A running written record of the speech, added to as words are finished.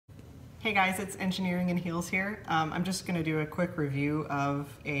Hey guys, it's Engineering in Heels here. I'm just going to do a quick review of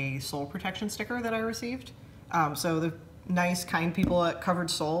a sole protection sticker that I received. So the nice, kind people at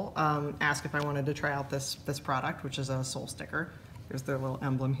CoveredSole asked if I wanted to try out this product, which is a sole sticker. There's their little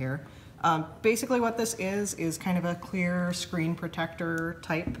emblem here. Basically what this is kind of a clear screen protector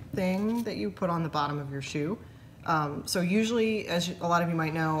type thing that you put on the bottom of your shoe. So usually, as a lot of you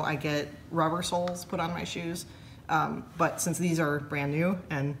might know, I get rubber soles put on my shoes, but since these are brand new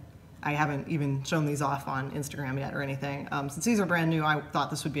and I haven't even shown these off on Instagram yet or anything, since these are brand new, I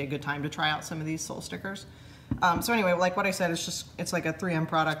thought this would be a good time to try out some of these sole stickers. So anyway, like what I said, it's like a 3M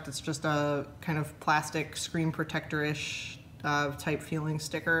product. It's just a kind of plastic screen protector-ish type feeling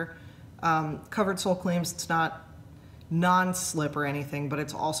sticker. CoveredSole claims it's not non-slip or anything, but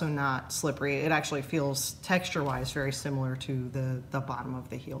it's also not slippery. It actually feels texture-wise very similar to the bottom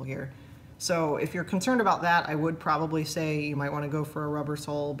of the heel here. So if you're concerned about that, I would probably say you might want to go for a rubber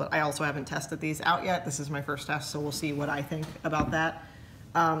sole, but I also haven't tested these out yet. This is my first test, so we'll see what I think about that.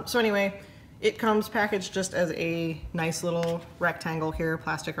 So anyway, it comes packaged just as a nice little rectangle here,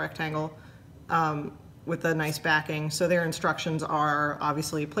 plastic rectangle, with a nice backing. So their instructions are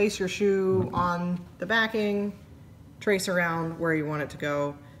obviously place your shoe on the backing, trace around where you want it to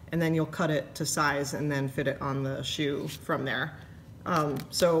go, and then you'll cut it to size and then fit it on the shoe from there.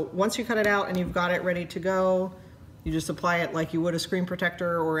 So once you cut it out and you've got it ready to go, you just apply it like you would a screen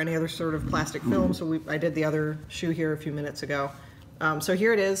protector or any other sort of plastic film. So I did the other shoe here a few minutes ago. So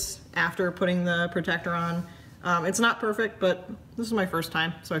here it is after putting the protector on. It's not perfect, but this is my first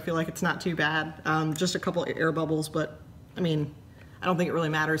time, so I feel like it's not too bad. Just a couple air bubbles, but I mean, I don't think it really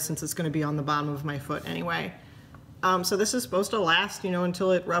matters since it's going to be on the bottom of my foot anyway. So this is supposed to last,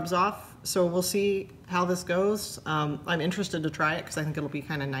 until it rubs off. So we'll see how this goes. I'm interested to try it because I think it'll be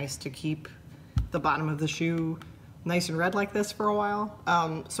kind of nice to keep the bottom of the shoe nice and red like this for a while.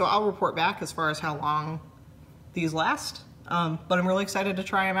 So I'll report back as far as how long these last. But I'm really excited to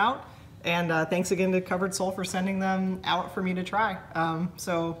try them out. And thanks again to CoveredSole for sending them out for me to try.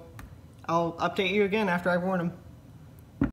 So I'll update you again after I've worn them.